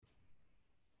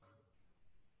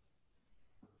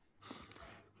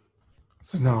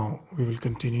So now we will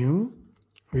continue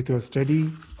with our study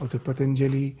of the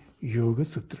Patanjali Yoga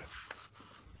Sutra.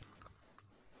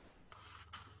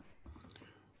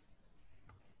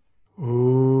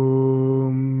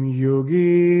 Om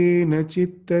Yogena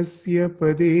Chittasya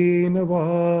Padena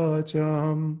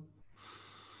Vacham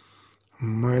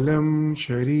Malam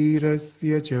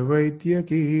Sharirasya Cha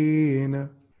Vaidyakena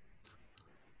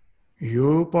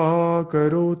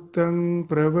Yopakarottam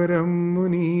Pravaram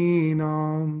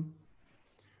Muninam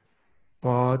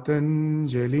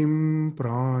Patanjalim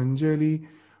Pranjali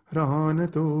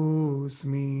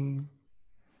Ranatosmi.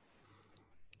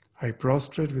 I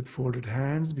prostrate with folded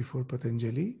hands before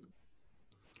Patanjali,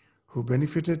 who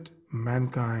benefited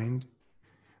mankind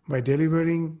by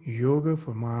delivering yoga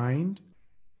for mind,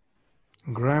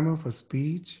 grammar for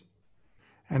speech,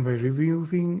 and by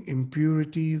removing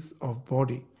impurities of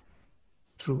body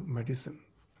through medicine.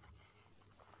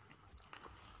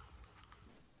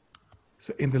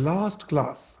 So in the last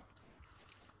class,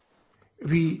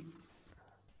 we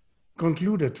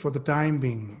concluded for the time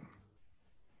being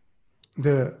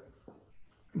the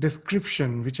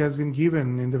description which has been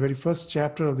given in the very first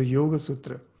chapter of the Yoga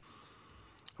Sutra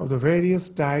of the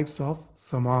various types of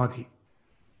samadhi,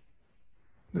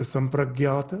 the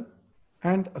sampragyata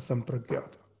and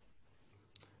asampragyata.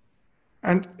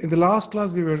 And in the last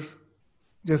class we were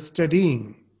just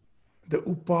studying the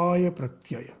upaya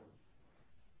pratyaya.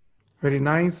 Very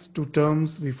nice two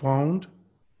terms we found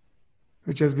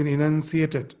which has been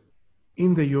enunciated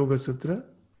in the Yoga Sutra.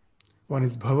 One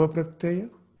is bhava pratyaya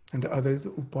and the other is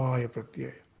upaya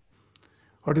pratyaya.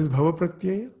 What is bhava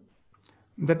pratyaya?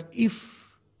 That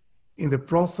if in the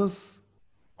process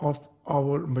of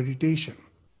our meditation,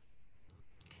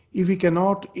 if we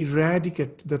cannot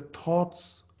eradicate the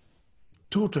thoughts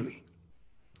totally,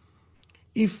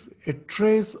 if a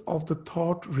trace of the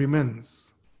thought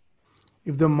remains,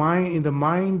 if in the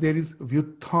mind there is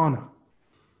vyutthana,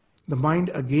 the mind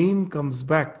again comes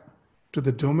back to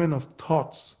the domain of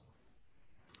thoughts,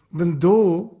 then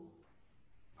though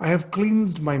I have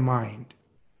cleansed my mind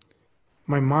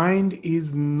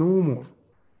is no more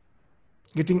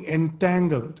getting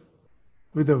entangled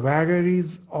with the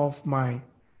vagaries of my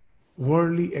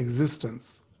worldly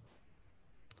existence.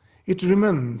 It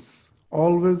remains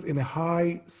always in a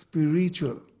high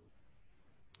spiritual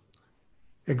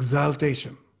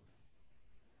exaltation.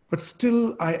 But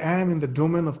still I am in the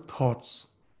domain of thoughts.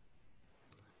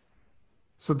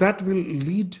 So that will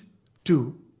lead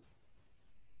to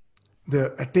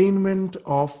the attainment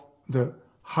of the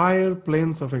higher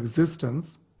planes of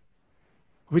existence,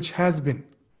 which has been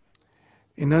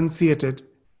enunciated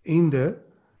in the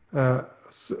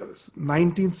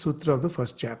 19th sutra of the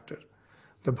first chapter,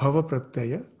 the bhava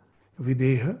pratyaya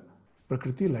videha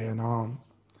prakriti layanam.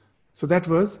 So that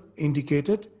was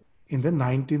indicated in the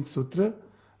 19th sutra,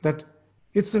 that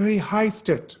it's a very high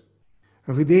state,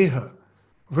 videha,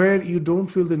 where you don't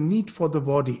feel the need for the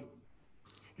body.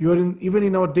 Even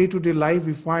in our day-to-day life,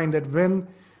 we find that when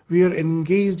we are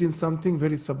engaged in something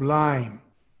very sublime,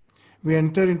 we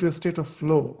enter into a state of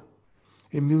flow.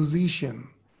 A musician,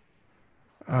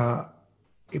 a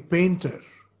painter,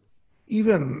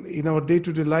 even in our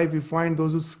day-to-day life, we find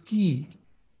those who ski,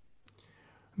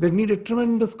 they need a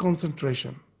tremendous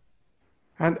concentration.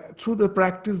 And through the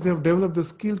practice, they have developed the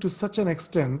skill to such an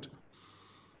extent,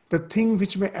 the thing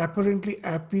which may apparently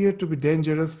appear to be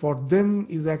dangerous for them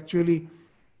is actually,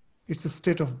 it's a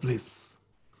state of bliss.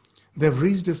 They've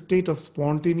reached a state of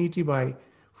spontaneity by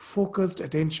focused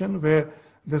attention where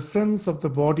the sense of the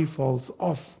body falls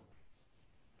off.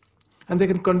 And they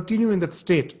can continue in that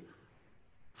state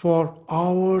for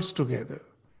hours together,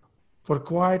 for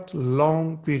quite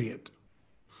long period.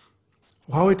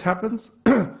 How it happens?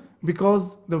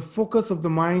 Because the focus of the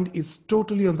mind is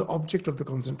totally on the object of the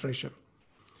concentration.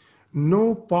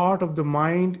 No part of the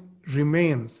mind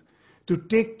remains to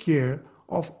take care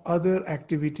of other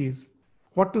activities.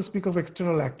 What to speak of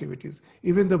external activities?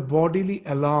 Even the bodily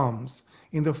alarms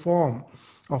in the form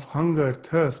of hunger,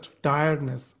 thirst,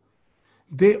 tiredness,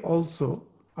 they also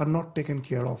are not taken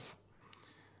care of.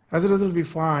 As a result, we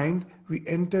find we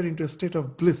enter into a state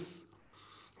of bliss,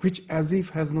 which as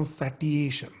if has no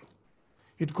satiation.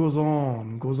 It goes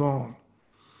on, goes on.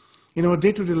 In our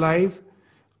day-to-day life,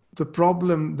 the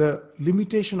problem, the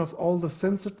limitation of all the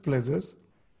sensate pleasures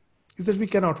is that we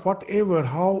cannot,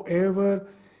 however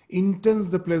intense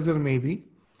the pleasure may be,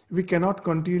 we cannot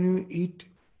continue it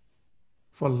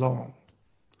for long.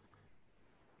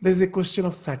 There is a question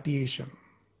of satiation.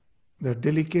 The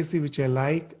delicacy which I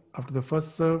like, after the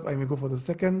first serve, I may go for the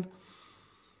second.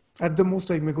 At the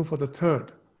most, I may go for the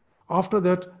third. After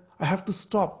that, I have to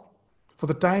stop. For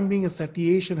the time being, a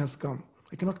satiation has come.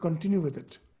 I cannot continue with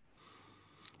it.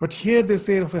 But here they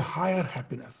say of a higher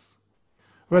happiness,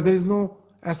 where there is no,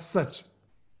 as such,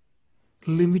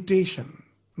 limitation,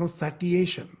 no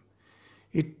satiation.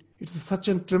 It's such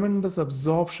a tremendous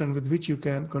absorption with which you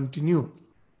can continue.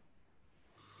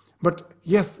 But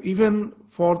yes, even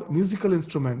for the musical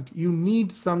instrument, you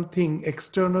need something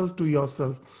external to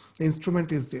yourself. The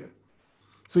instrument is there.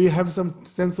 So you have some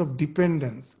sense of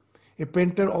dependence. A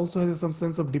painter also has some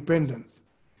sense of dependence.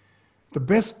 The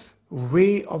best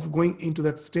way of going into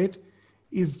that state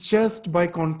is just by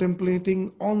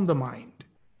contemplating on the mind,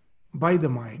 by the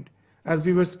mind. As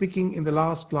we were speaking in the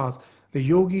last class, the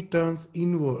yogi turns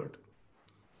inward.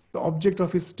 The object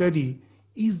of his study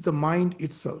is the mind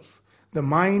itself, the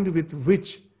mind with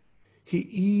which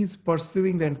he is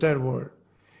pursuing the entire world.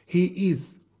 He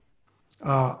is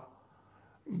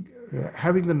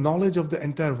having the knowledge of the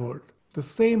entire world. The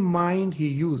same mind he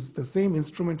used, the same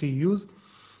instrument he used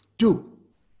to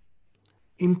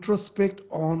introspect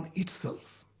on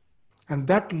itself. And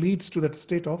that leads to that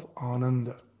state of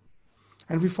Ananda.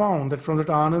 And we found that from that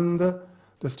Ananda,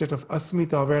 the state of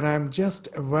Asmita, where I am just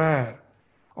aware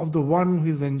of the one who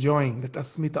is enjoying, that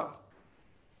Asmita,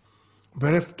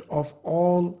 bereft of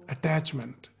all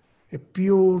attachment, a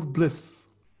pure bliss.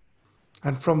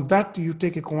 And from that you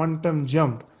take a quantum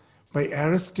jump by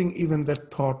arresting even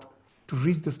that thought to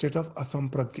reach the state of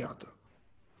asampragyata.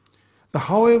 The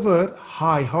however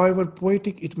high, however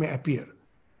poetic it may appear,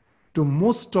 to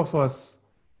most of us,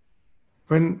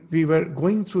 when we were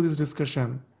going through this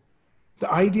discussion,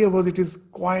 the idea was it is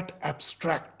quite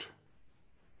abstract.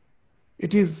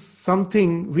 It is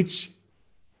something which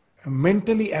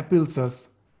mentally appeals us,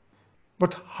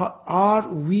 but are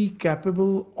we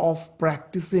capable of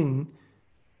practicing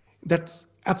that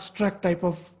abstract type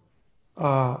of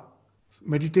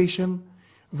meditation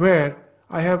where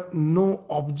I have no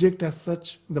object as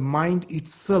such, the mind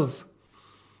itself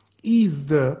is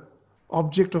the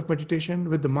object of meditation.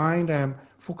 With the mind, I am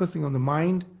focusing on the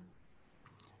mind.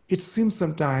 It seems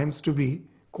sometimes to be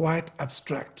quite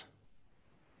abstract.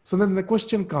 So then the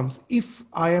question comes, if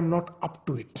I am not up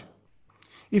to it,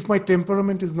 if my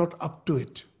temperament is not up to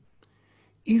it,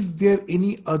 is there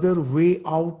any other way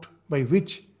out by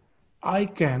which I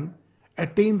can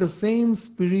attain the same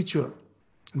spiritual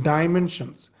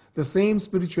dimensions, the same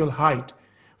spiritual height,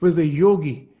 which the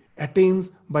yogi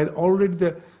attains by already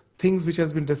the things which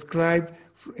has been described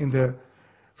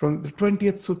from the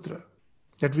 20th sutra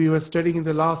that we were studying in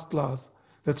the last class,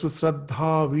 that through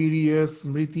Shraddha, Virya,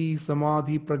 Smriti,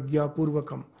 Samadhi, Pragya,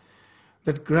 Purvakam,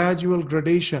 that gradual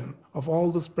gradation of all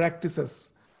those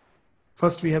practices.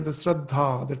 First we have the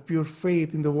Shraddha, that pure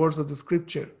faith in the words of the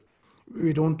scripture.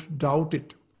 We don't doubt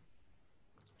it.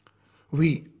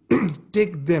 We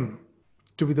take them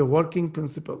to be the working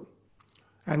principle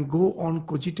and go on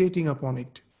cogitating upon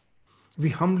it. We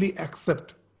humbly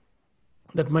accept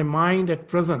that my mind at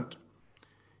present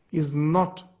is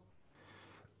not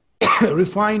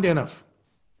refined enough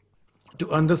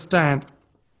to understand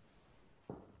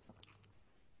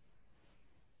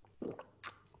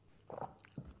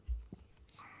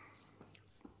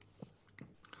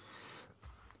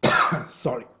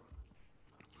sorry.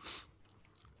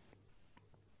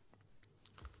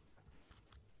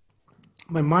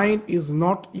 My mind is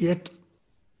not yet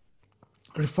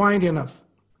refined enough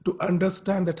to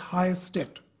understand that highest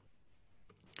state.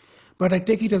 But I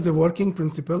take it as a working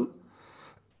principle,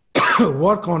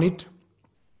 work on it,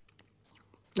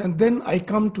 and then I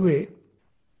come to a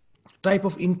type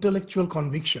of intellectual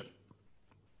conviction.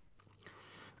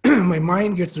 My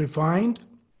mind gets refined,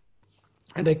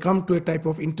 and I come to a type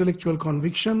of intellectual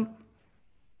conviction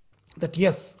that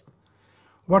yes,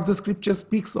 what the scripture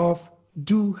speaks of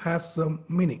do have some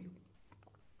meaning.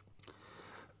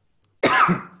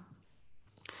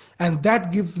 And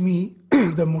that gives me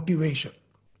the motivation,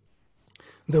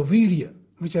 the virya,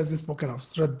 which has been spoken of,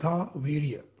 Shraddha,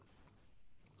 virya.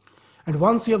 And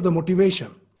once you have the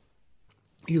motivation,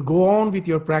 you go on with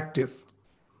your practice.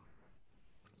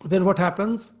 Then what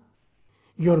happens?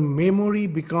 Your memory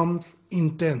becomes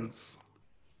intense.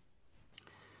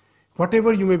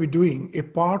 Whatever you may be doing, a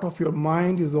part of your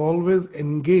mind is always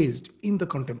engaged in the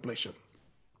contemplation.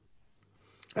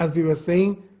 As we were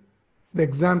saying, the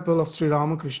example of Sri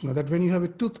Ramakrishna, that when you have a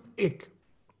toothache,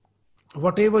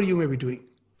 whatever you may be doing,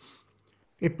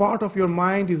 a part of your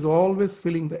mind is always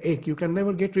feeling the ache. You can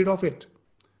never get rid of it.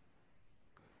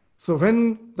 So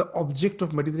when the object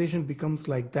of meditation becomes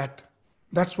like that,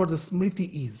 that's what the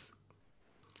smriti is.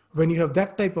 When you have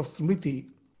that type of smriti,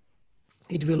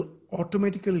 it will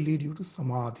automatically lead you to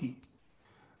samadhi.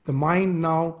 The mind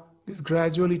now is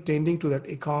gradually tending to that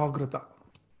ekagrata.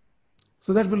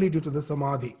 So that will lead you to the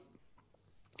samadhi.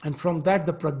 And from that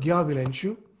the pragya will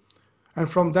ensue. And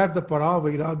from that the para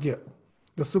vairagya,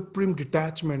 the supreme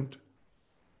detachment,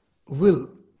 will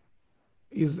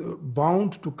is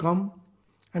bound to come,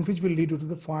 and which will lead you to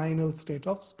the final state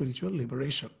of spiritual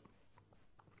liberation.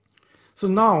 So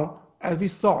now, as we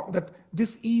saw, that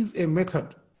this is a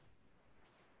method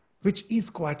which is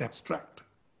quite abstract.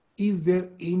 Is there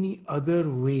any other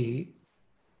way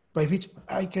by which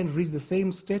I can reach the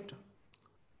same state?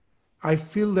 I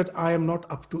feel that I am not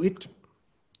up to it.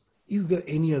 Is there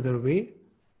any other way?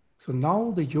 So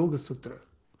now the Yoga Sutra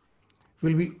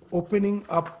will be opening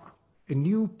up a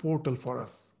new portal for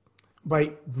us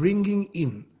by bringing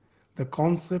in the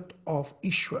concept of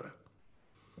Ishvara,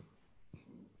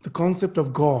 the concept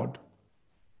of God.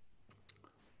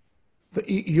 The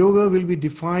yoga will be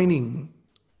defining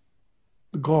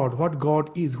God, what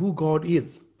God is, who God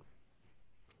is,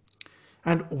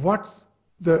 and what's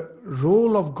the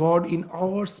role of God in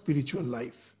our spiritual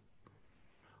life.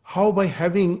 How by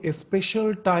having a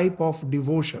special type of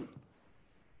devotion.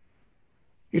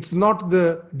 It's not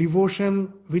the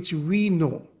devotion which we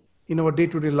know in our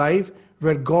day-to-day life,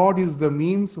 where God is the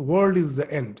means, world is the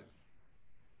end.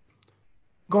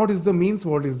 God is the means,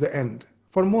 world is the end.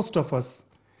 For most of us,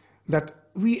 that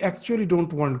we actually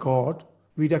don't want God,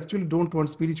 we actually don't want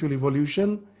spiritual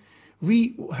evolution.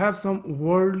 We have some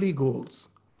worldly goals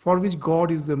for which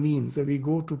God is the means. So we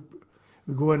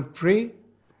go and pray,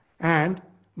 and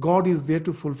God is there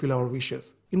to fulfill our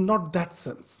wishes. In not that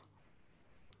sense.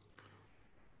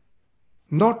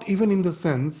 Not even in the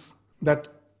sense that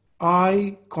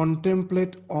I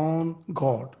contemplate on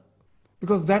God,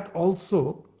 because that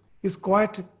also is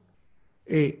quite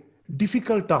a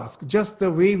difficult task, just the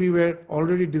way we were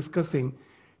already discussing,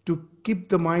 to keep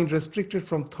the mind restricted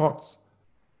from thoughts.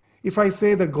 If I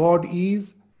say that God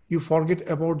is, you forget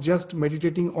about just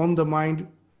meditating on the mind.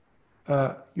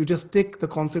 You just take the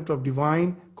concept of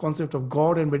divine, concept of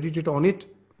God, and meditate on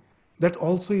it. That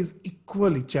also is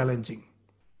equally challenging.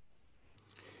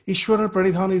 Ishvara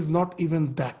Pranidhana is not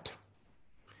even that.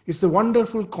 It's a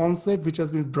wonderful concept which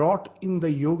has been brought in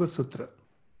the Yoga Sutra,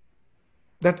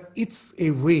 that it's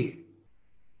a way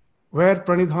where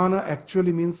Pranidhana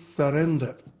actually means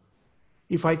surrender.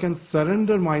 If I can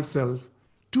surrender myself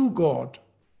to God,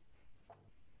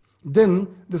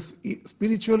 then the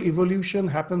spiritual evolution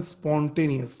happens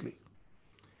spontaneously.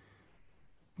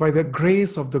 By the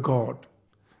grace of the God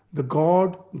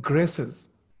graces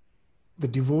the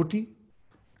devotee,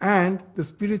 and the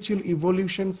spiritual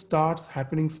evolution starts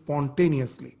happening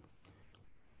spontaneously.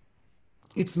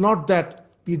 It's not that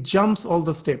he jumps all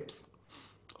the steps.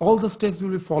 All the steps will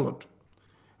be followed,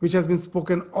 which has been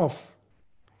spoken of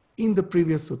in the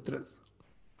previous sutras.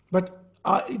 But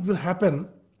it will happen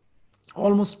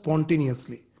almost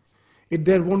spontaneously.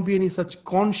 There won't be any such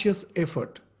conscious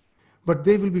effort, but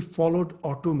they will be followed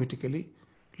automatically,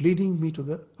 leading me to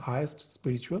the highest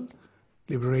spiritual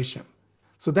liberation.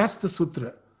 So that's the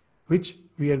sutra which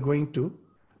we are going to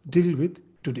deal with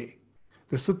today.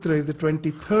 The sutra is the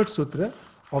 23rd sutra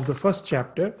of the first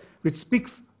chapter, which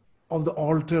speaks of the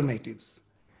alternatives.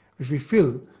 If we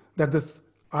feel that this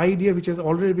idea which has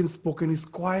already been spoken is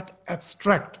quite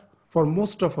abstract for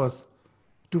most of us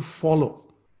to follow,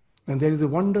 then there is a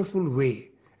wonderful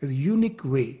way, a unique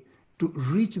way to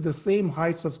reach the same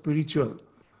heights of spiritual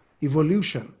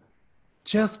evolution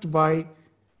just by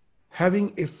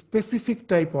having a specific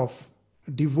type of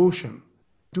devotion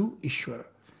to Ishvara.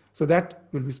 So that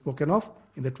will be spoken of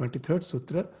in the 23rd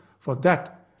sutra. For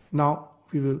that, now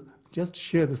we will just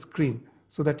share the screen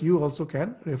so that you also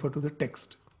can refer to the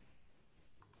text.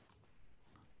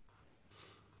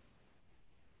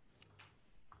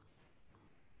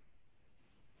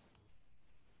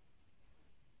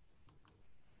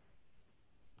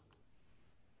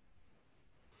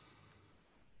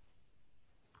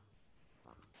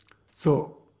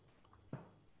 So,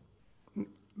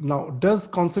 now, does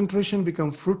concentration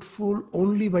become fruitful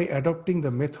only by adopting the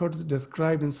methods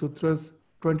described in Sutras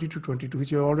 20 to 22,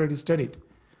 which you have already studied?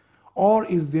 Or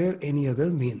is there any other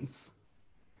means?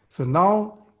 So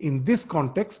now, in this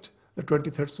context, the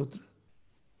 23rd Sutra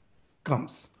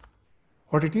comes.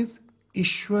 What it is?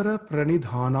 Ishvara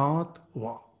Pranidhanat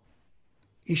Va.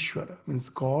 Ishvara means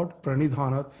God,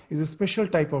 Pranidhanat is a special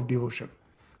type of devotion.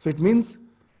 So it means,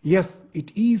 yes,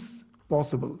 it is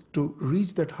possible to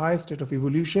reach that higher state of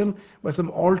evolution by some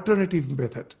alternative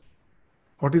method.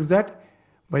 What is that?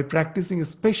 By practicing a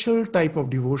special type of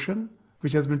devotion,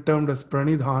 which has been termed as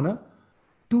Pranidhana,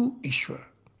 to Ishvara.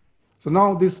 So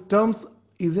now this term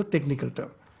is a technical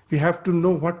term. We have to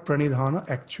know what Pranidhana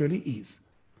actually is.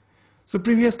 So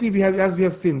previously, as we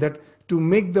have seen, that to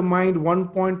make the mind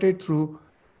one-pointed through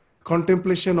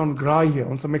contemplation on grahya,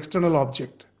 on some external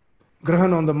object,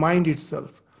 grahan on the mind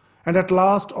itself, and at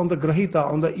last on the grahita,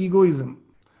 on the egoism,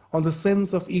 on the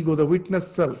sense of ego, the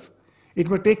witness self. It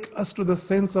may take us to the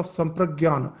sense of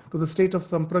sampragyana, to the state of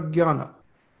sampragyana.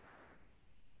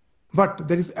 But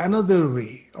there is another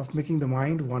way of making the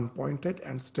mind one-pointed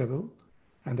and stable,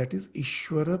 and that is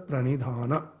Ishvara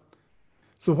Pranidhana.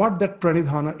 So what that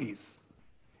Pranidhana is?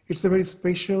 It's a very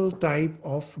special type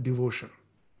of devotion.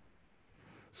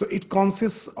 So it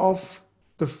consists of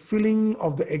the feeling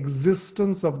of the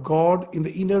existence of God in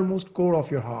the innermost core of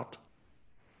your heart.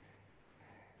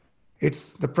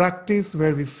 It's the practice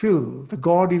where we feel the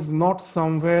God is not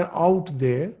somewhere out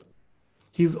there.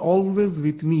 He's always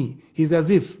with me. He's as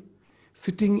if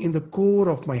sitting in the core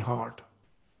of my heart.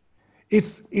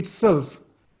 It's itself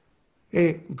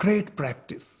a great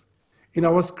practice. In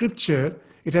our scripture,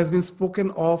 it has been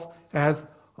spoken of as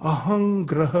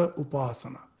ahangraha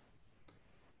upasana.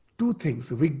 Two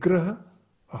things, vigraha,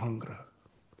 ahangraha.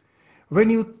 When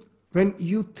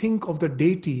you think of the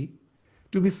deity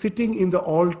to be sitting in the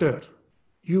altar,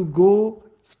 you go,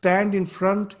 stand in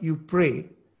front, you pray.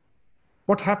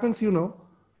 What happens,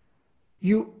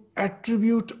 you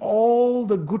attribute all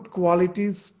the good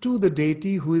qualities to the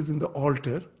deity who is in the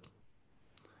altar.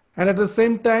 And at the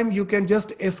same time, you can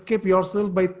just escape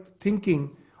yourself by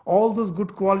thinking all those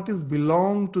good qualities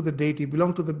belong to the deity,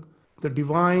 belong to the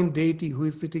divine deity who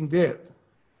is sitting there.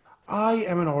 I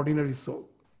am an ordinary soul.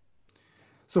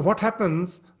 So what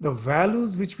happens, the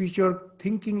values which you are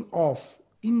thinking of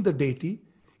in the deity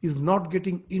is not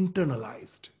getting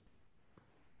internalized.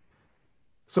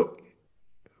 So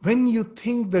when you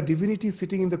think the divinity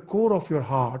sitting in the core of your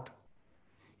heart,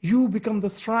 you become the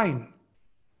shrine,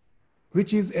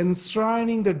 which is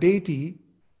enshrining the deity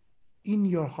in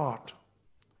your heart.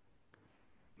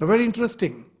 Now, very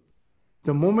interesting.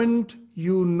 The moment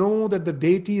you know that the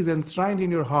deity is enshrined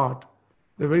in your heart,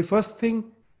 the very first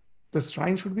thing, the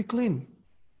shrine should be clean.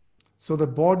 So the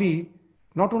body,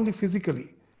 not only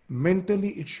physically, mentally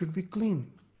it should be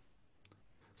clean.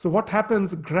 So what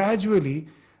happens gradually,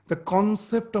 the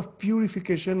concept of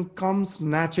purification comes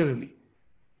naturally.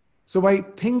 So by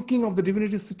thinking of the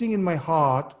divinity sitting in my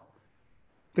heart,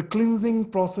 the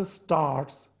cleansing process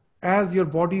starts as your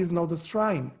body is now the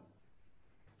shrine.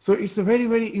 So it's a very,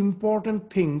 very important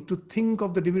thing to think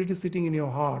of the divinity sitting in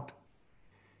your heart.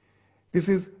 This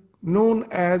is known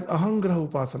as ahangraha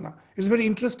upasana. It's a very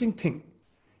interesting thing.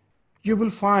 You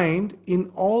will find in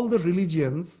all the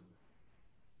religions,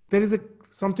 there is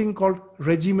something called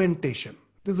regimentation.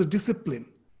 There's a discipline.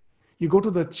 You go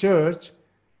to the church,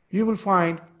 you will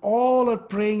find all are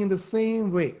praying in the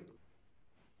same way.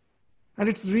 And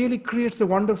it really creates a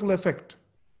wonderful effect.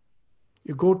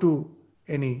 You go to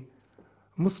any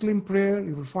Muslim prayer,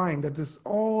 you will find that this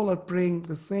all are praying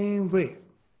the same way.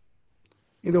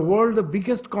 In the world, the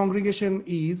biggest congregation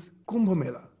is Kumbh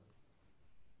Mela.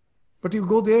 But you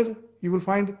go there, you will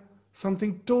find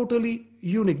something totally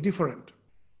unique, different.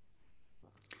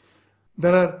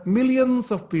 There are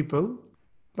millions of people,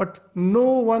 but no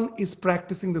one is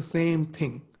practicing the same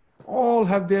thing. All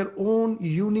have their own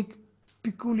unique,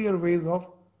 peculiar ways of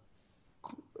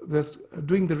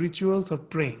doing the rituals or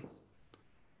praying.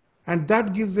 And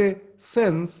that gives a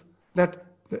sense that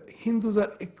the Hindus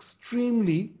are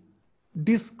extremely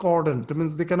discordant. It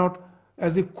means they cannot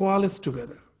as if coalesce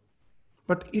together.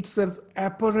 But it's an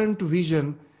apparent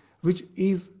vision which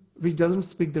doesn't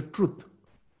speak the truth.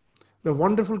 The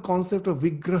wonderful concept of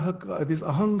vigraha, this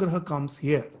ahangraha comes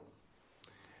here.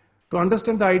 To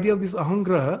understand the idea of this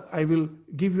ahangraha, I will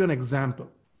give you an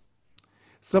example.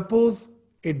 Suppose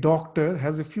a doctor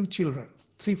has a few children,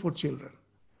 3-4 children.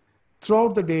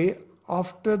 Throughout the day,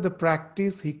 after the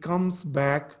practice, he comes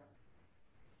back,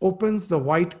 opens the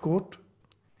white coat,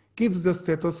 keeps the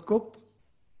stethoscope,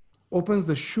 opens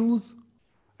the shoes,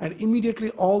 and immediately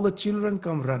all the children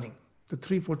come running. The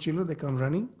 3-4 children, they come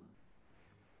running.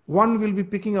 One will be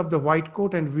picking up the white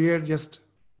coat and just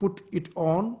put it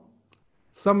on.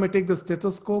 Some may take the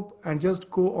stethoscope and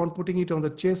just go on putting it on the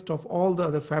chest of all the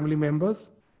other family members.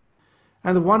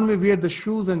 And one may wear the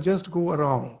shoes and just go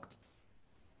around.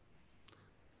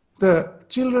 The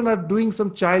children are doing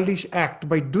some childish act.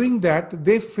 By doing that,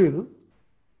 they feel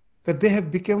that they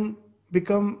have become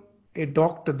a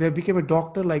doctor. They have become a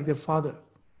doctor like their father.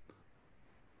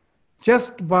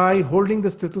 Just by holding the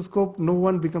stethoscope, no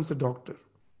one becomes a doctor.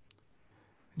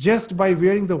 Just by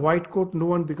wearing the white coat, no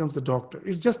one becomes a doctor.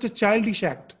 It's just a childish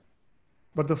act.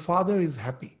 But the father is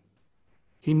happy.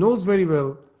 He knows very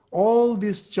well all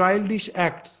these childish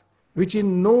acts, which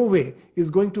in no way is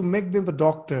going to make them the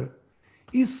doctor,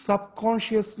 is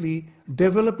subconsciously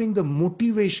developing the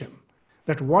motivation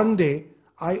that one day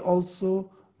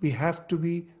we have to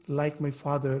be like my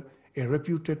father, a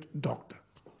reputed doctor.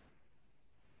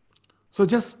 So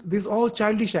just these all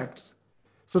childish acts.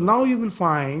 So now you will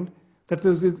find that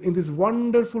in this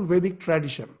wonderful Vedic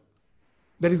tradition,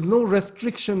 there is no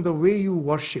restriction the way you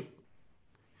worship.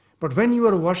 But when you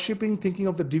are worshipping, thinking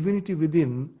of the divinity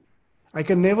within, I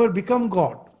can never become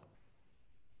God.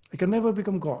 I can never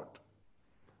become God.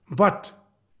 But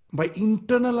by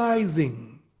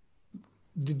internalizing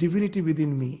the divinity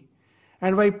within me,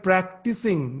 and by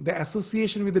practicing the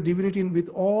association with the divinity with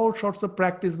all sorts of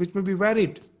practice, which may be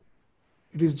varied.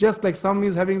 It is just like some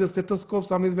is having the stethoscope,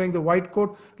 some is wearing the white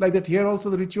coat, like that here also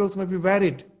the rituals may be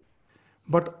varied.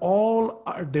 But all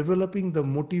are developing the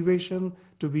motivation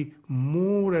to be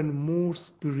more and more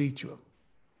spiritual.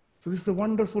 So this is a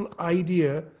wonderful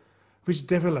idea which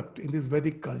developed in this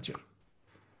Vedic culture.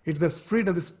 This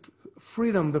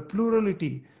freedom, the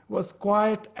plurality was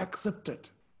quite accepted.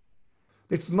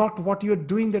 It's not what you're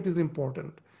doing that is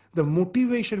important. The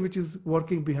motivation which is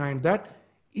working behind that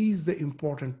is the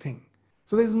important thing.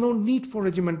 So there is no need for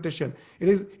regimentation.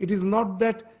 It is not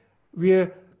that we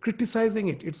are criticizing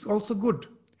it. It's also good.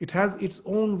 It has its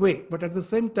own way. But at the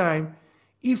same time,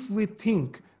 if we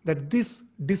think that these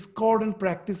discordant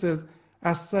practices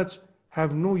as such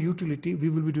have no utility, we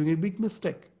will be doing a big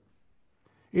mistake.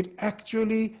 It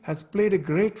actually has played a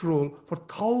great role for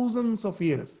thousands of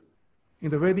years in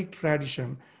the Vedic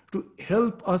tradition to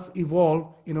help us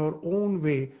evolve in our own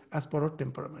way as per our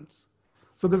temperaments.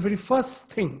 So the very first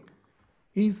thing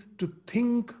is to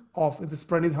think of this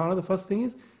pranidhana. The first thing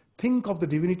is think of the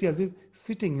divinity as if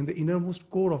sitting in the innermost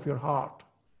core of your heart.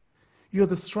 You are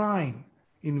the shrine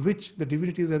in which the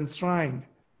divinity is enshrined.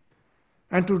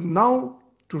 And to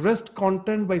rest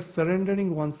content by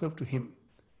surrendering oneself to him.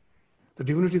 The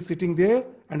divinity is sitting there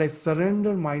and I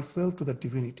surrender myself to the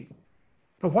divinity.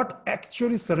 Now what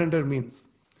actually surrender means?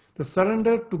 The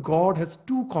surrender to God has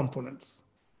two components.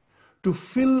 To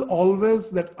feel always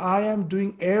that I am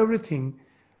doing everything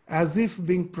as if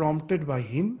being prompted by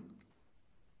him.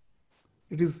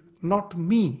 It is not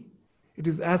me. It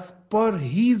is as per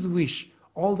his wish.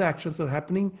 All the actions are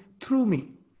happening through me.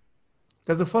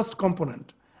 That's the first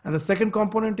component. And the second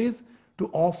component is to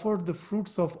offer the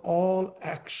fruits of all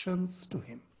actions to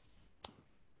him.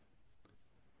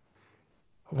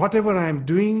 Whatever I am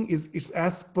doing it's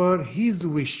as per his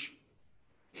wish.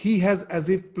 He has as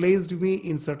if placed me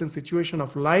in certain situation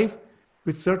of life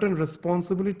with certain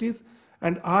responsibilities,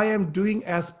 and I am doing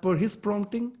as per his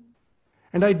prompting,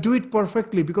 and I do it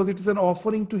perfectly because it is an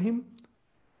offering to him.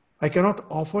 I cannot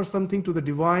offer something to the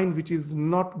divine which is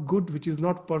not good, which is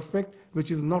not perfect,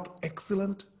 which is not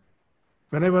excellent.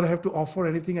 Whenever I have to offer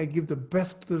anything, I give the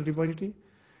best to the divinity.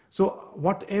 So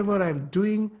whatever I am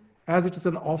doing, as it is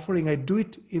an offering, I do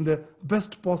it in the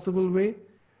best possible way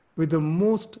with the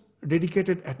most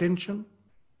dedicated attention.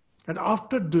 And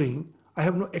after doing, I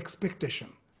have no expectation.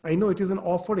 I know it is an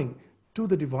offering to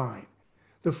the divine.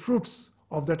 The fruits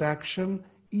of that action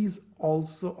is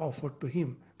also offered to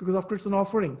him because after it's an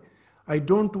offering, I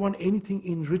don't want anything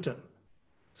in return.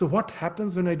 So what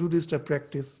happens when I do this type of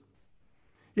practice?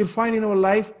 You'll find in our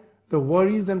life, the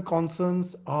worries and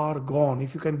concerns are gone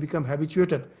if you can become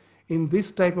habituated in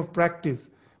this type of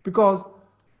practice. Because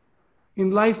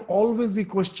in life, always we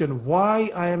question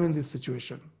why I am in this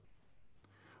situation.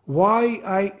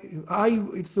 Why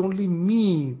it's only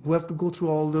me who have to go through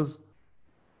all those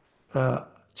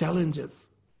challenges.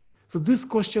 So this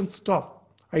question stop.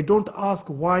 I don't ask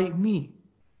why me.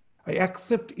 I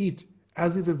accept it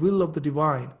as if the will of the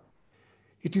divine.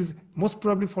 It is most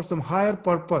probably for some higher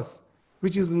purpose,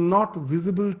 which is not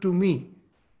visible to me.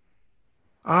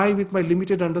 I, with my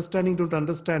limited understanding, don't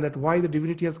understand that why the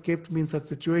divinity has kept me in such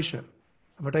situation.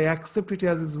 But I accept it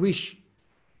as his wish.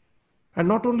 And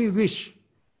not only wish,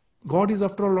 God is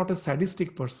after all not a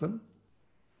sadistic person.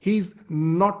 He is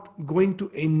not going to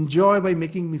enjoy by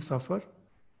making me suffer.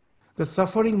 The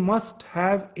suffering must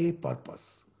have a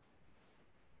purpose,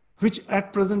 which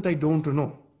at present I don't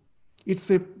know.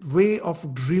 It's a way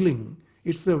of drilling.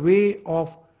 It's a way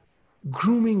of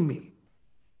grooming me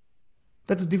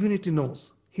that the divinity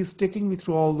knows. He's taking me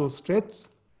through all those steps,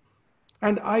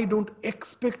 and I don't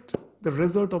expect the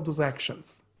result of those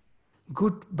actions.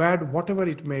 Good, bad, whatever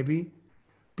it may be,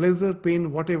 pleasure,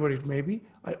 pain, whatever it may be,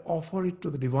 I offer it to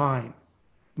the divine,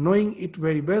 knowing it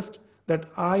very best that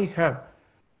I have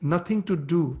nothing to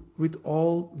do with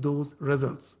all those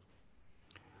results.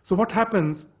 So what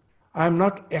happens? I am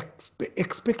not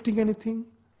expecting anything.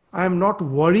 I am not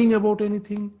worrying about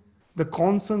anything. The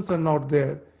concerns are not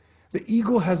there. The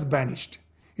ego has vanished.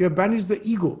 You have banished the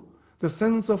ego. The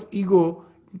sense of ego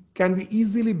can be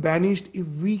easily banished if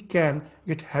we can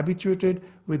get habituated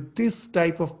with this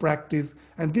type of practice.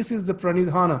 And this is the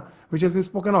pranidhana which has been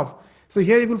spoken of. So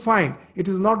here you will find it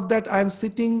is not that I am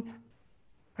sitting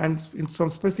and in some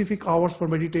specific hours for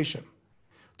meditation.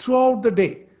 Throughout the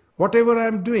day, whatever I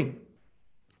am doing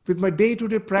with my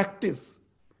day-to-day practice,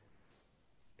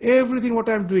 everything what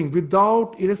I am doing,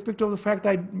 without, irrespective of the fact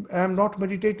I am not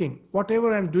meditating,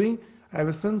 whatever I am doing, I have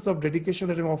a sense of dedication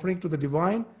that I am offering to the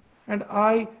divine, and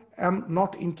I am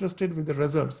not interested with the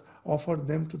results, offer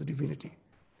them to the divinity.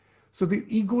 So the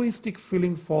egoistic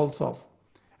feeling falls off,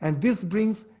 and this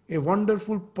brings a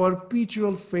wonderful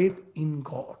perpetual faith in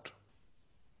God.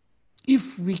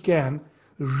 If we can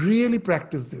really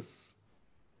practice this,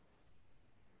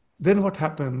 then what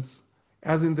happens?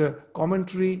 As in the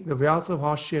commentary, the Vyasa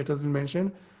Bhashya, it has been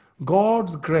mentioned,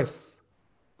 God's grace,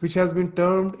 which has been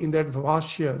termed in that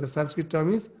Bhashya, the Sanskrit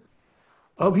term is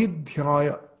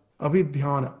Abhidhyaya,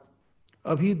 Abhidhyana.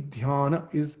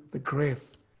 Abhidhyana is the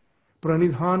grace.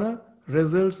 Pranidhana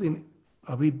results in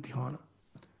Abhidhyana.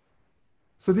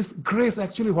 So this grace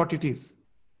actually what it is.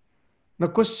 Now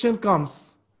question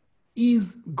comes,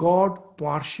 is God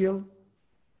partial?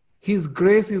 His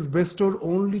grace is bestowed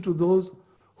only to those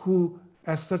who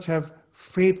as such have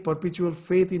faith, perpetual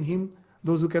faith in Him,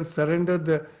 those who can surrender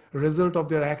the result of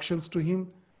their actions to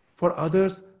Him. For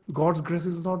others, God's grace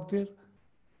is not there.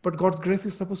 But God's grace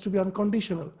is supposed to be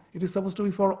unconditional. It is supposed to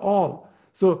be for all.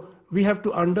 So we have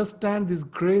to understand this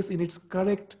grace in its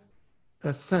correct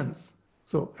sense.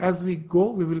 So as we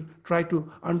go, we will try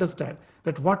to understand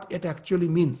that what it actually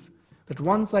means. That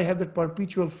once I have that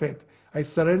perpetual faith, I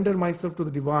surrender myself to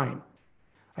the divine.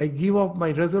 I give up my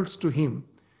results to Him.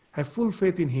 I have full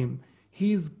faith in Him.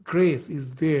 His grace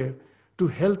is there to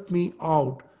help me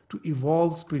out to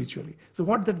evolve spiritually. So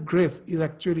what that grace is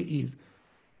actually is.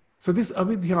 So this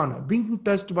Abhidhyana, being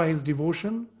touched by His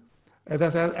devotion,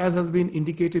 as has been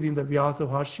indicated in the Vyasa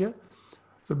Bhashya.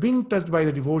 So being touched by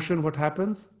the devotion, what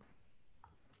happens?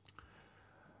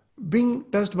 Being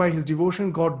touched by His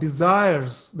devotion, God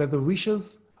desires that the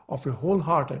wishes of a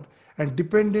wholehearted and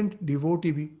dependent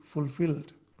devotee be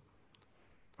fulfilled.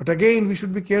 But again, we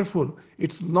should be careful.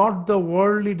 It's not the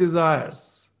worldly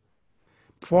desires.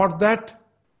 For that,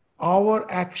 our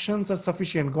actions are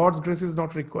sufficient. God's grace is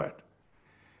not required.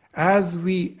 As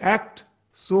we act,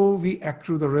 so we act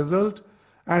through the result.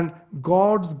 And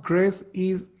God's grace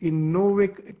is in no way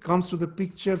comes to the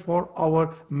picture for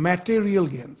our material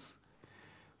gains.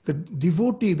 The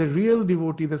devotee, the real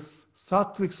devotee, the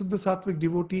sattvic, Suddha sattvic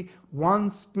devotee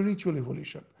wants spiritual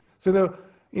evolution. So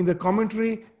in the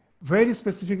commentary, very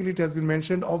specifically it has been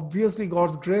mentioned, obviously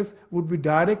God's grace would be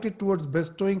directed towards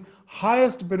bestowing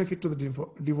highest benefit to the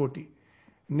devotee,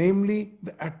 namely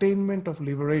the attainment of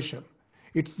liberation.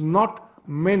 It's not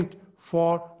meant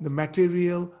for the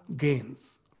material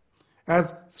gains.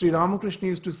 As Sri Ramakrishna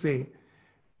used to say,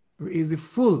 is a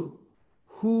fool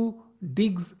who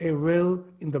digs a well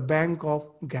in the bank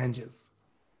of Ganges.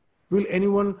 Will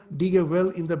anyone dig a well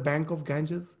in the bank of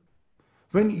Ganges?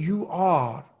 When you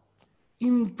are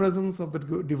in presence of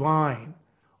the divine,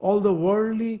 all the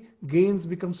worldly gains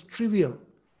becomes trivial.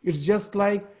 It's just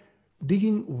like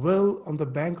digging well on the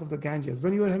bank of the Ganges.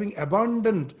 When you are having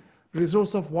abundant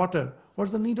resource of water,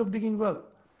 what's the need of digging well?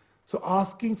 So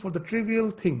asking for the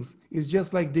trivial things is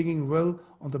just like digging well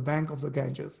on the bank of the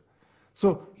Ganges.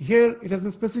 So here it has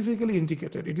been specifically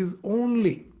indicated. It is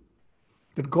only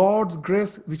that God's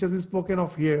grace, which has been spoken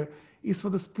of here, is for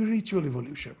the spiritual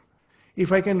evolution.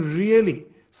 If I can really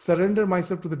surrender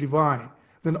myself to the divine,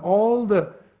 then all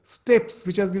the steps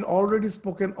which has been already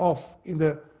spoken of in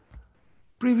the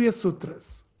previous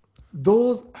sutras,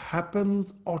 those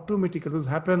happens automatically, those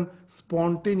happen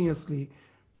spontaneously,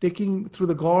 taking through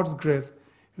the God's grace,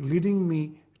 leading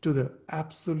me to the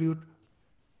absolute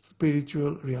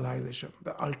spiritual realization,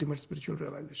 the ultimate spiritual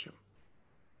realization.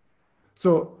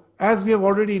 So, as we have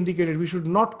already indicated, we should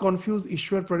not confuse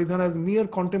Ishwar Pranidhana as mere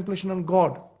contemplation on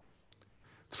God.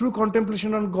 Through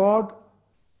contemplation on God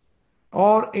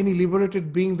or any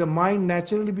liberated being, the mind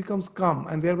naturally becomes calm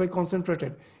and thereby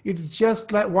concentrated. It's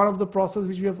just like one of the processes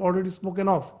which we have already spoken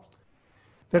of,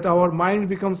 that our mind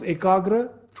becomes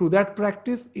ekagra. Through that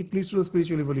practice, it leads to the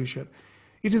spiritual evolution.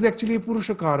 It is actually a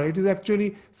purushakara. It is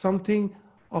actually something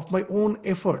of my own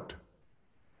effort.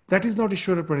 That is not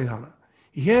Ishwara Pranidhana.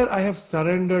 Here I have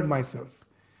surrendered myself.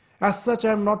 As such,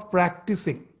 I am not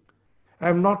practicing. I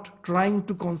am not trying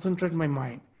to concentrate my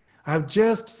mind. I have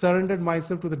just surrendered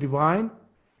myself to the divine,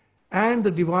 and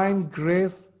the divine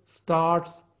grace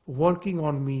starts working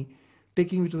on me,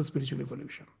 taking me to the spiritual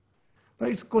evolution. Now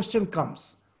its question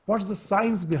comes, what's the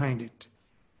science behind it?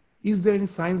 Is there any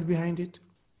science behind it?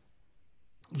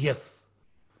 Yes,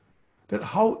 that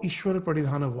how Ishvara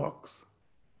Pranidhana works.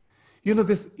 You know,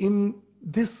 this in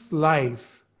this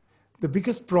life, the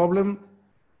biggest problem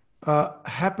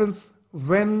happens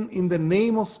when, in the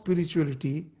name of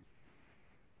spirituality,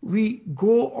 we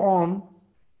go on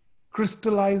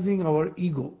crystallizing our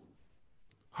ego.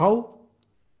 How?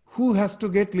 Who has to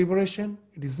get liberation?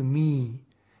 It is me.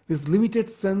 This limited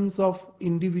sense of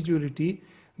individuality,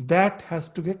 that has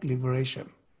to get liberation.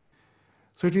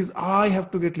 So it is I have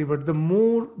to get liberated. The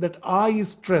more that I is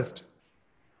stressed,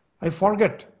 I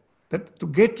forget that to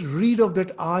get rid of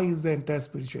that I is the entire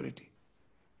spirituality.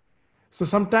 So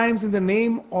sometimes in the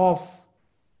name of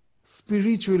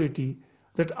spirituality,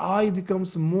 that I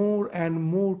becomes more and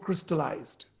more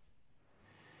crystallized.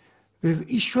 This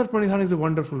Ishwar Pranidhana is a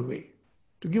wonderful way.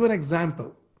 To give an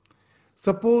example,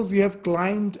 suppose you have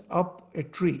climbed up a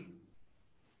tree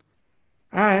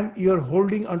and you are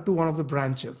holding onto one of the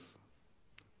branches.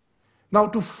 Now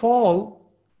to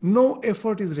fall, no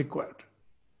effort is required.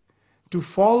 To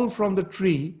fall from the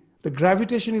tree, the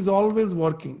gravitation is always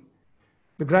working.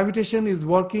 The gravitation is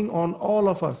working on all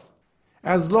of us.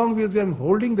 As long as I am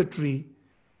holding the tree,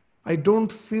 I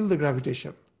don't feel the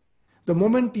gravitation. The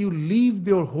moment you leave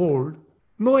your hold,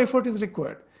 no effort is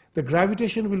required. The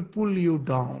gravitation will pull you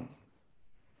down.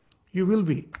 You will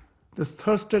be just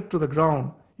thirsted to the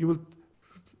ground. You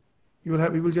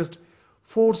will just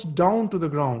force down to the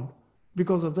ground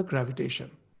because of the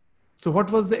gravitation. So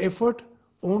what was the effort?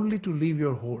 Only to leave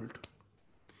your hold.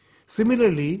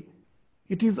 Similarly,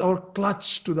 it is our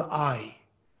clutch to the I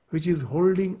which is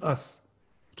holding us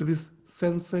to this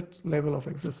sensate level of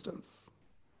existence.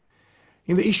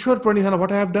 In the Ishwar Pranidhana,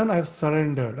 what I have done, I have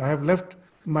surrendered. I have left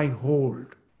my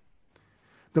hold.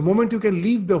 The moment you can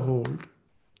leave the hold,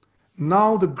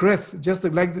 now the grace, just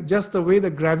the way the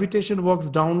gravitation works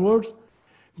downwards,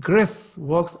 grace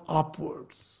works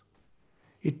upwards.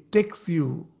 It takes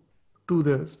you to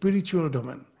the spiritual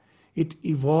domain. It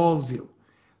evolves you.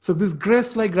 So this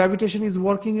grace like gravitation is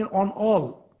working on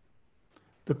all.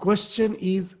 The question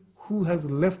is, who has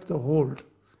left the hold?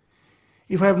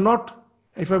 If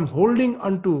I'm holding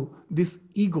onto this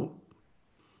ego,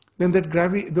 then that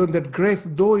grace,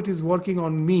 though it is working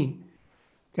on me,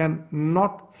 can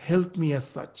not help me as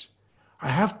such. I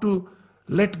have to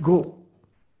let go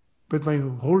with my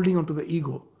holding onto the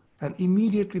ego, and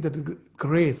immediately that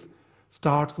grace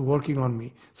starts working on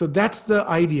me. So that's the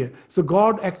idea. So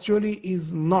God actually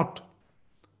is not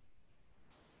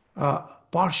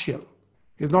partial.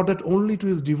 It's not that only to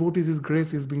his devotees his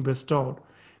grace is being bestowed.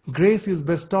 Grace is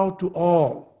bestowed to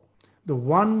all. The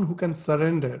one who can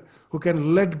surrender, who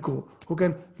can let go, who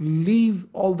can leave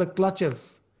all the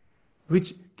clutches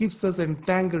which keeps us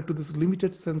entangled to this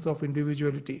limited sense of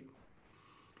individuality,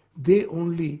 they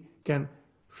only can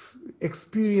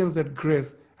experience that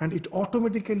grace, and it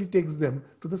automatically takes them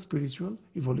to the spiritual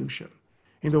evolution.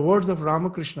 In the words of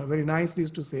Ramakrishna, very nicely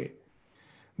used to say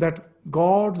that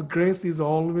God's grace is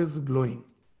always blowing,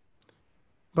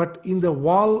 but in the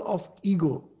wall of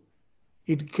ego,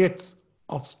 it gets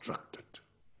obstructed.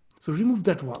 So remove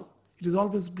that wall. It is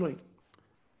always blowing.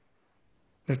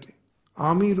 That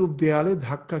Ami Rup Deale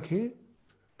Dhakka Khe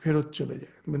Ferot Chale Jay.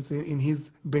 Means in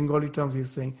his Bengali terms, he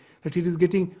is saying that it is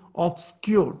getting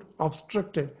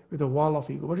obstructed with a wall of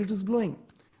ego, but it is blowing.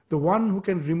 The one who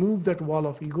can remove that wall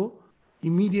of ego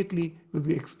immediately will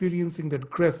be experiencing that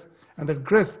grace, and that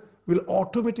grace will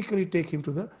automatically take him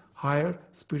to the higher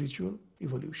spiritual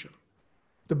evolution.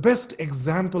 The best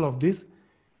example of this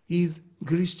is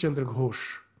Girish Chandra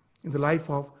Ghosh in the life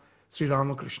of Sri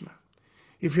Ramakrishna.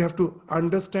 If you have to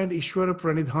understand Ishwara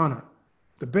Pranidhana,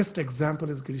 the best example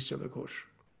is Girish Chandra Ghosh.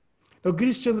 Now,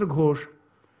 Girish Chandra Ghosh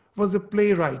was a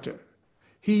playwright.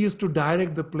 He used to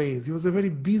direct the plays. He was a very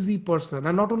busy person.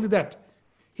 And not only that,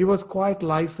 he was quite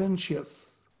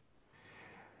licentious.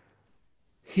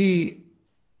 He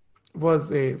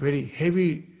was a very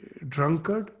heavy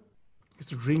drunkard. He used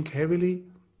to drink heavily.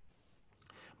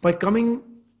 By becoming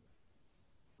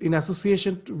in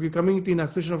association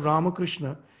of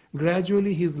Ramakrishna,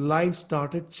 gradually his life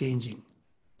started changing.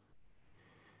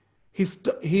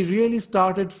 He really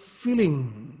started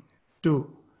feeling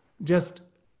to just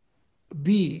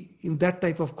be in that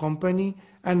type of company.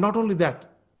 And not only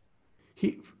that,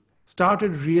 he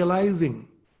started realizing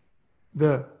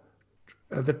the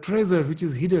treasure which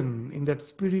is hidden in that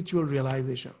spiritual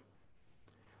realization.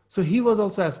 So he was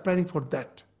also aspiring for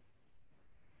that.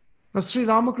 Now Sri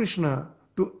Ramakrishna,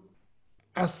 to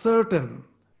ascertain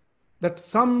that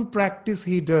some practice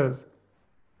he does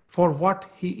for what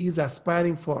he is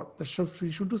aspiring for, that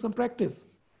he should do some practice.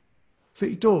 So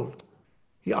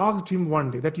he asked him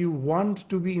one day that you want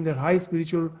to be in that high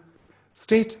spiritual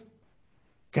state.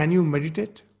 Can you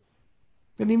meditate?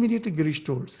 Then immediately Girish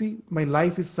told, see, my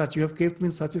life is such, you have kept me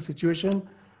in such a situation.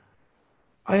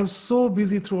 I am so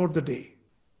busy throughout the day.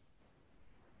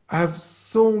 I have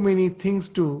so many things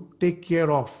to take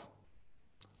care of.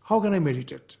 How can I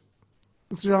meditate?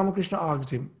 And Sri Ramakrishna asked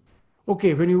him,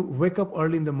 okay, when you wake up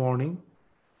early in the morning,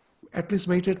 at least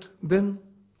meditate then.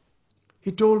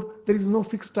 He told, there is no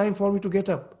fixed time for me to get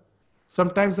up.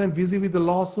 Sometimes I'm busy with the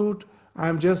lawsuit.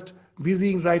 I'm just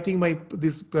busy in writing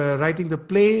writing the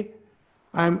play.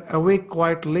 I'm awake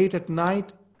quite late at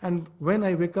night. And when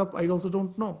I wake up, I also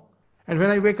don't know. And when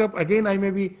I wake up again, I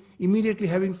may be immediately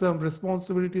having some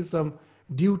responsibilities, some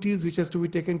duties which has to be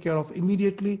taken care of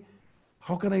immediately.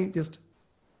 How can I just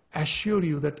assure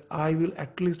you that I will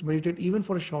at least meditate even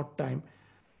for a short time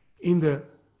in the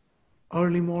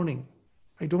early morning?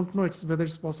 I don't know whether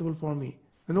it's possible for me.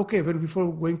 Then okay, when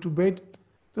before going to bed,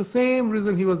 the same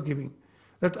reason he was giving,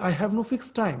 that I have no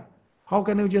fixed time. How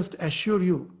can I just assure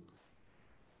you?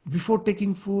 Before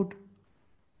taking food,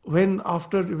 when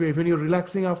you're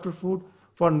relaxing after food,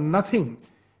 for nothing,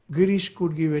 Girish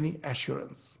could give any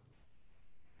assurance.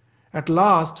 At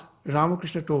last,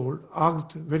 Ramakrishna told a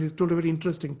very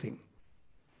interesting thing.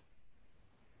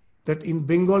 That in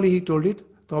Bengali he told it,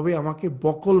 Tobe amake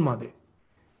bokol made.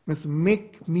 Means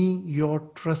make me your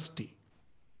trustee.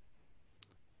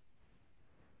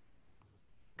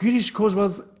 Girish Ghosh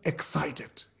was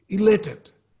excited,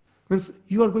 elated. Means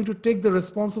you are going to take the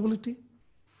responsibility?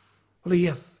 Well,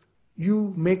 yes,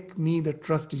 you make me the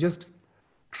trustee. Just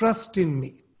trust in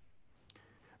me.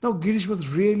 Now Girish was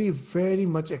really very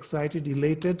much excited,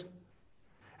 elated.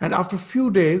 And after a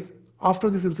few days, after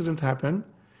this incident happened,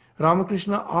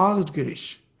 Ramakrishna asked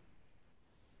Girish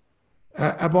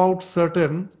about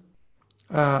certain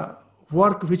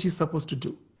work which he's supposed to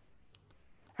do.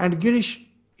 And Girish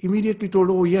immediately told,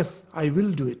 oh yes, I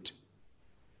will do it.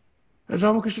 And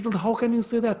Ramakrishna told, how can you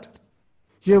say that?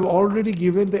 You have already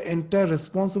given the entire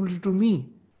responsibility to me.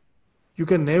 You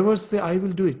can never say, I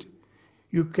will do it.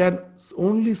 You can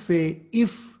only say,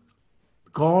 if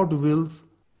God wills,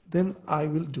 then I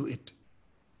will do it.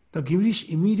 Now Girish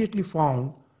immediately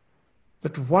found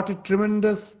that what a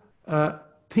tremendous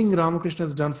thing Ramakrishna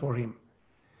has done for him.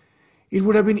 It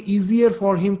would have been easier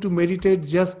for him to meditate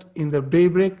just in the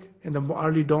daybreak, in the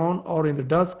early dawn, or in the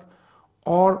dusk,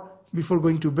 or before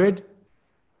going to bed.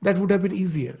 That would have been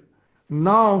easier.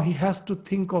 Now he has to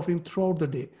think of him throughout the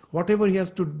day. Whatever he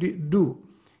has to do,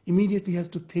 immediately he has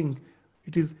to think.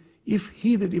 It is, if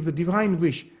the divine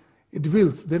wish, it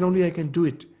wills, then only I can do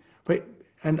it.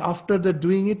 And after that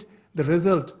doing it, the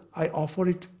result, I offer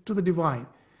it to the divine.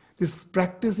 This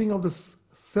practicing of the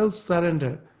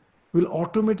self-surrender will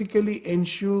automatically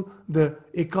ensure the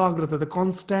ekagrata, the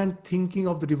constant thinking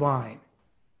of the divine.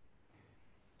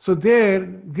 So there,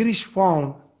 Girish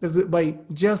found that by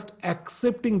just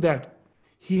accepting that,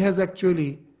 he has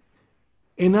actually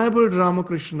enabled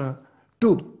Ramakrishna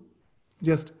to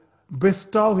just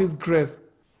bestow his grace,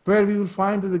 where we will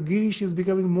find that the Girish is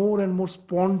becoming more and more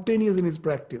spontaneous in his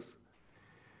practice.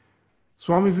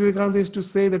 Swami Vivekananda used to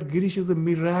say that Girish is a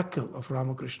miracle of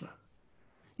Ramakrishna.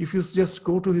 If you just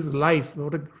go to his life,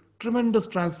 what a tremendous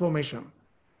transformation.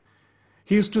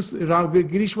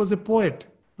 Girish was a poet.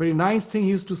 Very nice thing he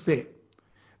used to say,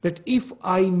 that if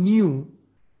I knew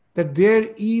that there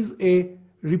is a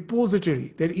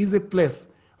repository, there is a place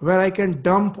where I can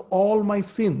dump all my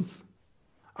sins,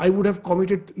 I would have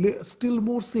committed still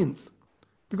more sins.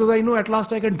 Because I know at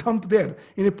last I can dump there.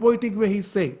 In a poetic way he's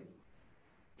saying.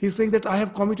 He's saying that I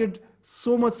have committed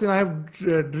so much sin, I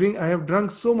have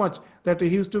drunk so much, that he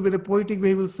used to, in a poetic way,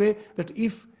 he will say that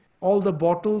if all the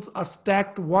bottles are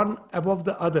stacked one above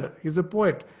the other, he's a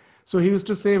poet. So he used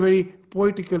to say very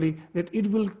poetically that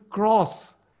it will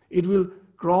cross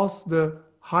the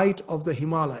height of the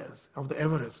Himalayas, of the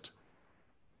Everest.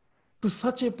 To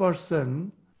such a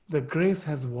person, the grace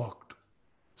has walked.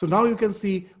 So now you can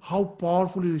see how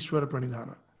powerful is Ishvara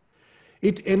Pranidhana.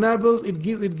 It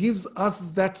gives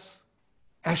us that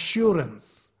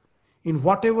assurance in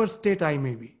whatever state I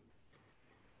may be,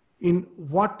 in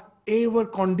whatever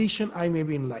condition I may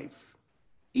be in life.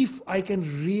 If I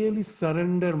can really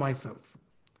surrender myself,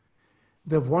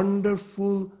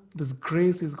 this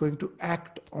grace is going to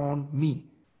act on me.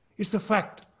 It's a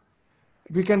fact.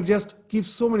 We can just give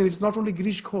so many. It's not only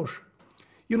Girish Ghosh.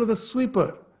 You know, the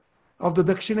sweeper of the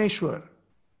Dakshineshwar,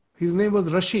 his name was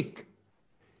Rashik.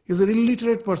 He's an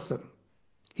illiterate person.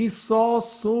 He saw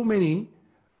so many,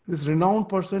 this renowned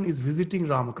person is visiting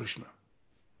Ramakrishna.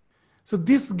 So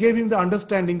this gave him the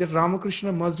understanding that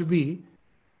Ramakrishna must be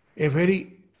a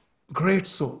very great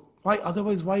soul. Why?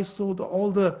 Otherwise, why so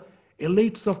all the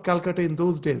elites of Calcutta in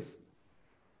those days?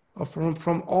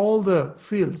 from all the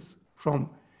fields, from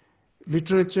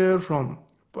literature, from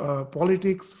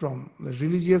politics, from the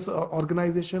religious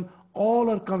organization, all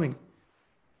are coming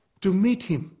to meet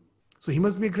him. So he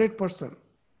must be a great person.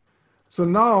 So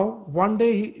now, one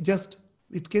day,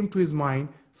 it came to his mind,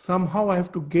 somehow I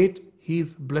have to get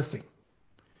his blessing.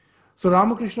 So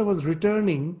Ramakrishna was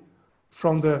returning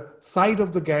from the side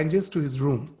of the Ganges to his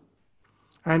room.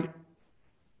 And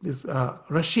this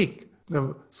Rashik,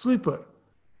 the sweeper,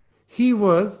 he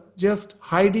was just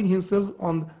hiding himself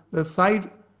on the side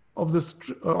of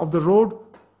the road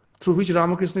through which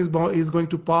Ramakrishna is going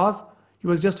to pass. He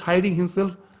was just hiding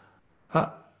himself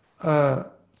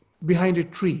behind a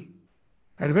tree.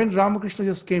 And when Ramakrishna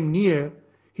just came near,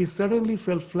 he suddenly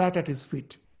fell flat at his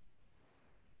feet.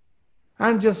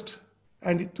 And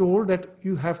he told that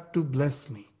you have to bless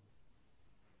me.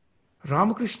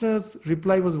 Ramakrishna's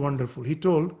reply was wonderful. He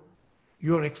told,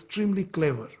 you are extremely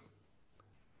clever.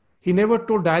 He never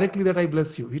told directly that I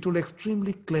bless you. He told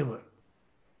extremely clever.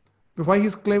 Why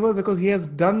he's clever? Because he has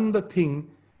done the thing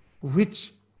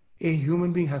which a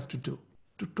human being has to do,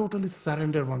 to totally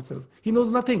surrender oneself. He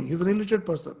knows nothing. He's an illiterate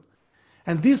person.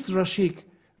 And this Rashik,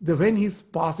 when he's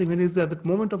passing, when he's at the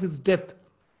moment of his death,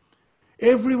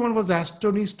 everyone was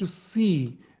astonished to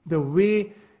see the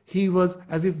way he was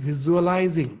as if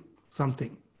visualizing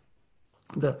something,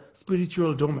 the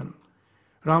spiritual domain.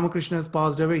 Ramakrishna has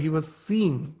passed away. He was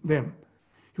seeing them.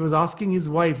 He was asking his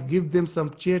wife, give them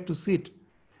some chair to sit.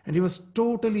 And he was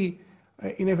totally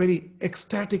in a very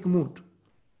ecstatic mood.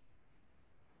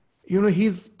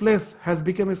 His place has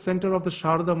become a center of the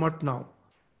Sharda Math now.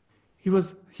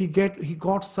 He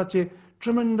got such a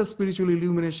tremendous spiritual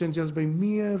illumination just by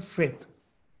mere faith.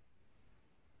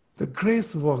 The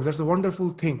grace works. That's a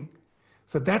wonderful thing.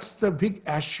 So that's the big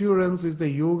assurance which the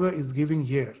yoga is giving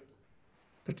here.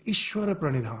 That Ishvara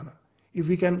Pranidhana. If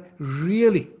we can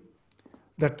really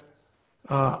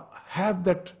have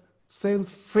that sense,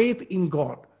 faith in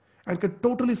God, and can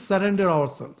totally surrender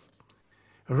ourselves,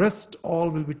 rest all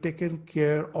will be taken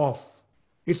care of.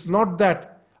 It's not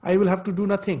that I will have to do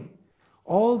nothing.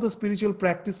 All the spiritual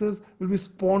practices will be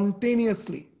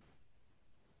spontaneously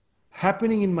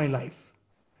happening in my life.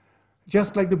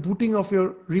 Just like the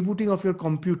rebooting of your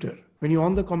computer. When you're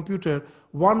on the computer,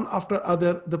 one after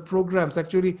other, the programs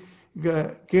actually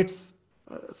gets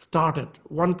started.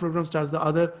 One program starts the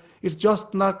other. It's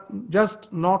just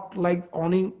not like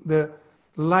owning the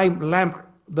lamp,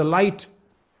 the light.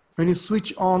 When you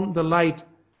switch on the light,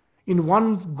 in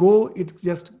one go, it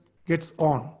just gets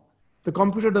on. The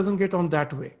computer doesn't get on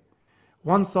that way.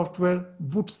 One software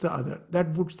boots the other,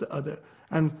 that boots the other.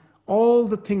 And all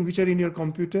the things which are in your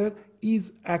computer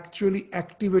is actually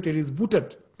activated, is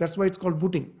booted. That's why it's called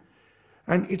booting.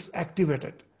 And it's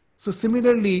activated. So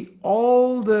similarly,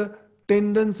 all the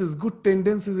tendencies, good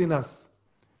tendencies in us,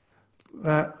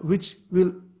 which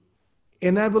will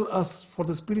enable us for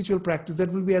the spiritual practice,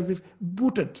 that will be as if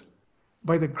booted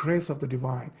by the grace of the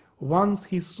divine. Once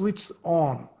he switches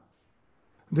on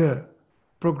the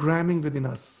programming within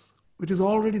us, which is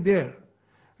already there.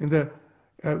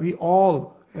 We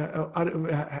all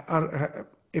are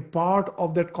a part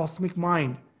of that cosmic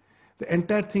mind. The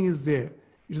entire thing is there.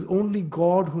 It is only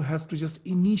God who has to just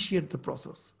initiate the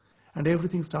process. And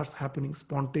everything starts happening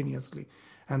spontaneously.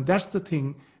 And that's the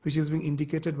thing which is being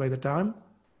indicated by the term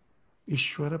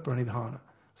Ishvara Pranidhana.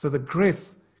 So the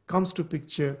grace comes to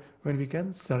picture when we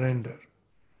can surrender.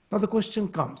 Now the question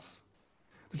comes,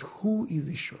 that who is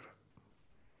Ishvara?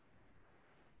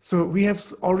 So we have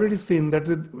already seen that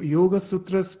the Yoga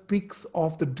Sutra speaks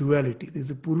of the duality. There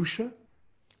is a Purusha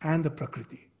and the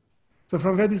Prakriti. So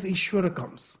from where this Ishvara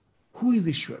comes? Who is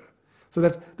Ishvara? So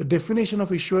that the definition of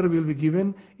Ishvara will be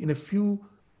given in a few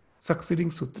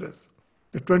succeeding sutras.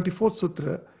 The 24th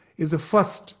sutra is the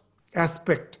first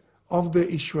aspect of the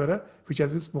Ishvara which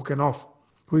has been spoken of.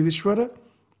 Who is Ishvara?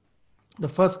 The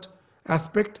first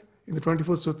aspect in the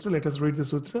 24th sutra, let us read the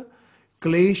sutra.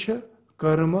 Klesha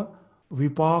karma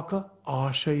vipaka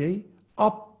ashayai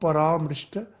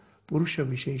aparamrishta purusha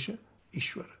vishesha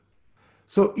Ishvara.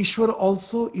 So Ishvara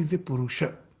also is a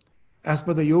Purusha. As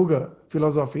per the yoga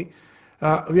philosophy,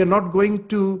 we are not going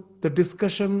to the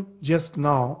discussion just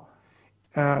now.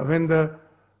 When the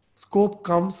scope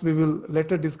comes, we will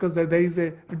later discuss that there is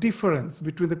a difference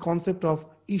between the concept of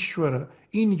Ishvara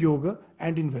in yoga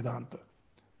and in Vedanta.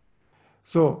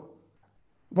 So,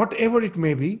 whatever it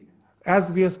may be,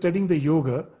 as we are studying the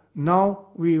yoga, now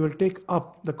we will take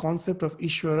up the concept of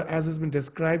Ishvara as has been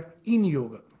described in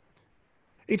yoga.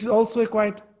 It is also a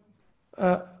quite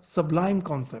sublime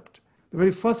concept. The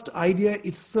very first idea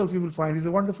itself you will find is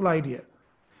a wonderful idea.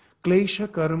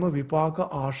 Klesha karma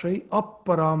vipaka ashay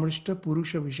aparamrishta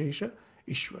purusha vishesha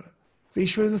Ishvara. So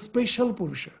Ishvara is a special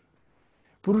Purusha.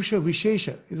 Purusha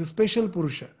Vishesha is a special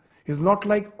Purusha. He is not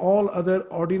like all other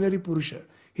ordinary Purusha.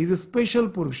 He is a special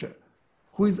Purusha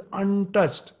who is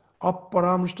untouched.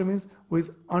 Aparamrishta means who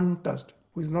is untouched,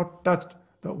 who is not touched.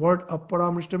 The word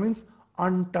aparamrishta means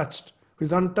untouched, who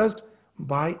is untouched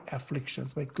by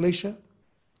afflictions, by klesha.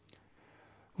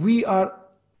 We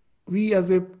as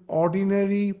a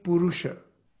ordinary Purusha,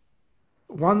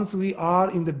 once we are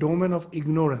in the domain of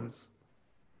ignorance,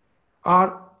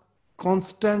 are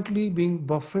constantly being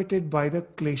buffeted by the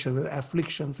klesha, the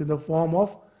afflictions in the form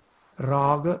of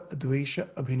raga, dvesha,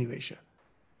 abhinivesha.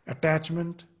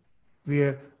 Attachment,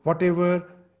 where whatever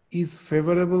is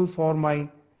favorable for my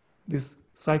this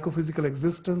psychophysical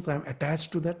existence, I am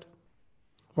attached to that.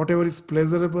 Whatever is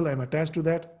pleasurable, I am attached to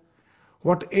that.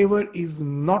 Whatever is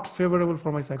not favorable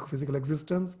for my psychophysical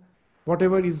existence,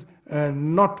 whatever is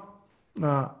not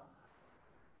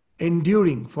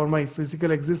enduring for my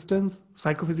physical existence,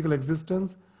 psychophysical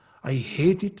existence, I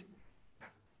hate it,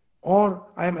 or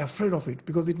I am afraid of it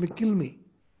because it may kill me.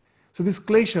 So these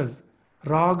kleshas,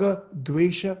 raga,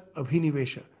 dvesha,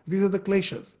 abhinivesha, these are the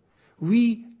kleshas.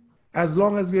 We, as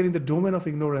long as we are in the domain of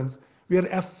ignorance, we are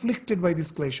afflicted by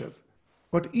these kleshas.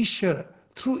 But Ishvara,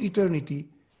 through eternity,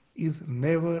 is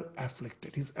never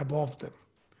afflicted. He's above them.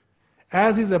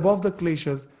 As he's above the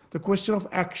kleshas, the question of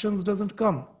actions doesn't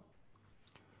come.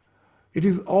 It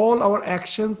is all our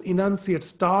actions enunciate,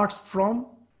 starts from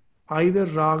either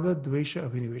raga, dvesha,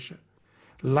 abhinivesha.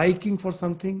 Liking for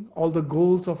something, all the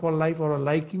goals of our life are our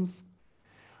likings.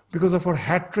 Because of our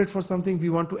hatred for something, we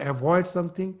want to avoid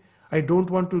something. I don't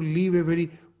want to live a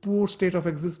very poor state of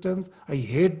existence. I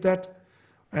hate that.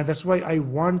 And that's why I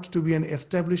want to be an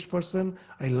established person.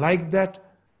 I like that.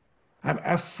 I'm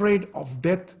afraid of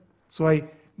death. So I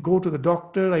go to the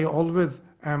doctor. I always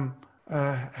am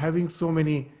having so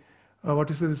many,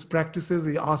 these practices,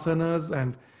 the asanas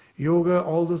and yoga,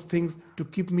 all those things to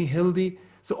keep me healthy.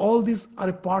 So all these are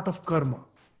a part of karma.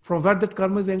 From where that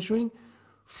karma is ensuing?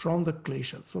 From the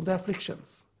kleshas, from the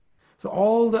afflictions. So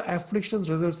all the afflictions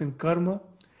results in karma.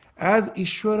 As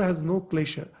Ishvara has no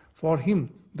klesha, for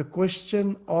him the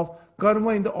question of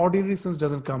karma in the ordinary sense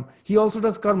doesn't come. He also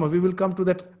does karma. We will come to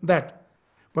that.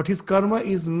 But his karma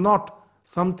is not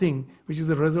something which is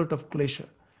a result of klesha.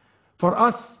 For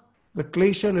us, the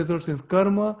klesha results in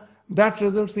karma. That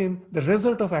results in the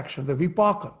result of action, the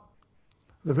vipaka,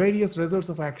 the various results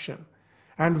of action.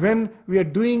 And when we are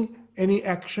doing any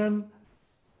action,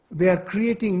 they are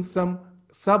creating some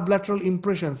sublateral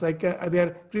impressions. They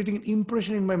are creating an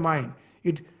impression in my mind.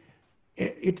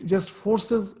 It just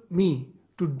forces me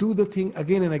to do the thing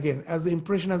again and again. As the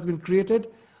impression has been created,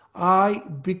 I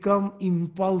become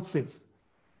impulsive.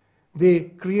 They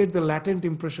create the latent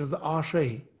impressions, the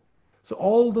ashai. So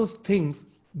all those things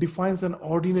defines an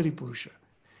ordinary Purusha.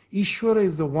 Ishvara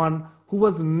is the one who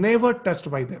was never touched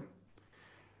by them.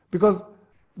 Because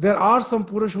there are some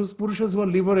Purushas who are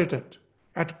liberated.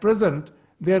 At present,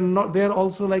 they are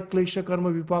also like klesha,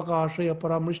 karma, vipaka, ashaya,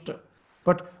 paramrishta.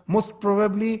 But most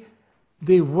probably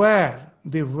they were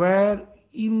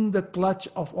in the clutch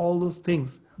of all those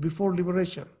things before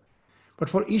liberation. But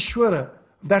for Ishvara,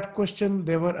 that question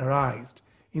never arose.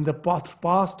 In the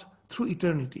past, through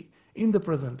eternity, in the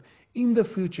present, in the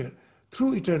future,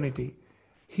 through eternity,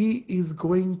 he is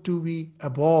going to be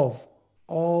above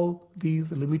all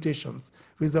these limitations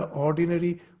which the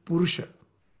ordinary Purusha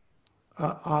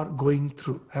are going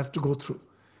through, has to go through.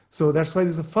 So that's why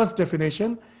this is the first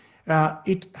definition.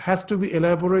 It has to be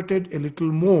elaborated a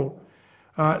little more.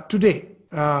 Today,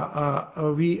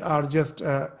 we are just,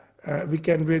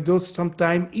 some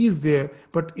time is there,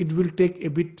 but it will take a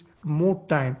bit more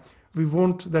time. We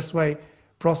won't, that's why,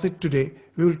 proceed today.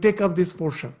 We will take up this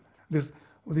portion,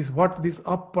 what this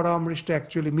aparamrishta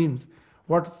actually means,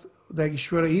 what the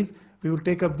Ishvara is. We will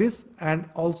take up this, and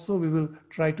also we will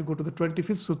try to go to the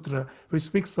 25th Sutra, which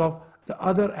speaks of the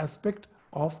other aspect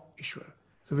of Ishvara.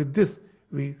 So with this,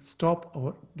 we stop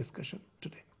our discussion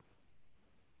today.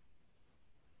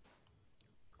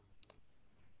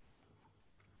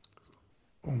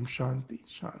 Om Shanti,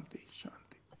 Shanti,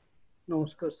 Shanti.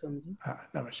 Namaskar, Swamiji.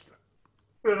 Namaskar.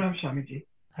 Pranam, Swamiji.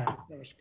 Namaskar.